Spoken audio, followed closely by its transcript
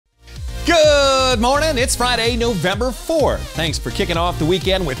Good morning. It's Friday, November 4th. Thanks for kicking off the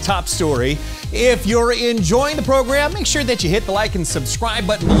weekend with Top Story. If you're enjoying the program, make sure that you hit the like and subscribe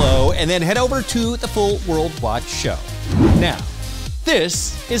button below and then head over to the full World Watch show. Now,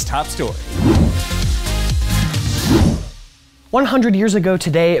 this is Top Story. 100 years ago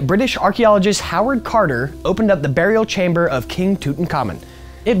today, British archaeologist Howard Carter opened up the burial chamber of King Tutankhamun.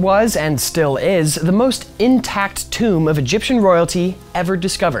 It was, and still is, the most intact tomb of Egyptian royalty ever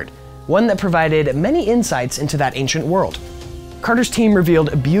discovered, one that provided many insights into that ancient world. Carter's team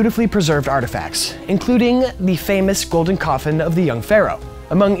revealed beautifully preserved artifacts, including the famous golden coffin of the young pharaoh.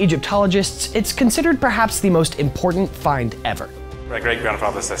 Among Egyptologists, it's considered perhaps the most important find ever. My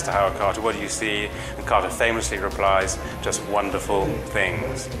great-grandfather says to Howard Carter, "What do you see?" And Carter famously replies, "Just wonderful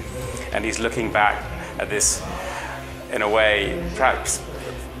things." And he's looking back at this, in a way, perhaps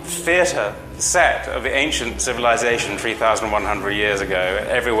theatre set of the ancient civilization 3,100 years ago.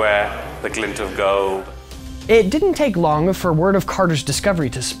 Everywhere, the glint of gold. It didn't take long for word of Carter's discovery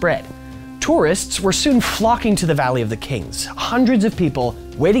to spread. Tourists were soon flocking to the Valley of the Kings, hundreds of people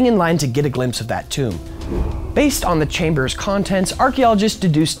waiting in line to get a glimpse of that tomb. Based on the chamber's contents, archaeologists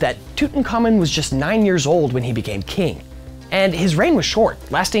deduced that Tutankhamun was just 9 years old when he became king. And his reign was short,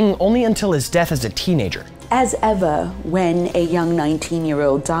 lasting only until his death as a teenager. As ever, when a young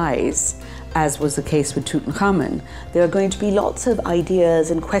 19-year-old dies, as was the case with Tutankhamun, there are going to be lots of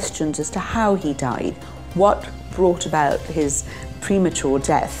ideas and questions as to how he died, what brought about his premature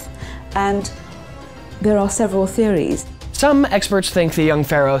death, and there are several theories. Some experts think the young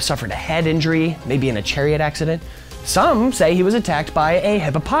pharaoh suffered a head injury, maybe in a chariot accident. Some say he was attacked by a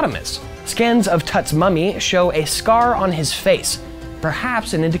hippopotamus. Scans of Tut's mummy show a scar on his face,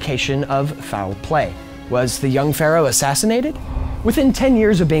 perhaps an indication of foul play. Was the young pharaoh assassinated? Within 10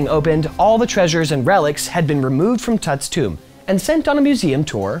 years of being opened, all the treasures and relics had been removed from Tut's tomb and sent on a museum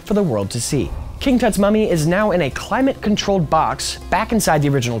tour for the world to see. King Tut's mummy is now in a climate-controlled box back inside the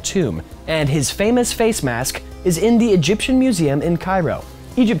original tomb, and his famous face mask is in the Egyptian Museum in Cairo.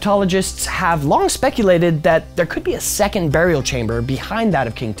 Egyptologists have long speculated that there could be a second burial chamber behind that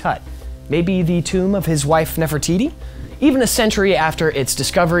of King Tut. Maybe the tomb of his wife Nefertiti? Even a century after its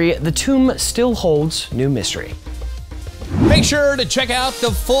discovery, the tomb still holds new mystery. Make sure to check out the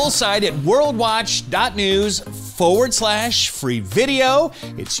full site at worldwatch.news/free video.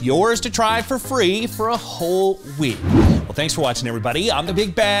 It's yours to try for free for a whole week. Well, thanks for watching, everybody. I'm the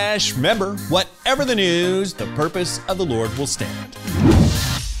Big Bash. Remember, whatever the news, the purpose of the Lord will stand.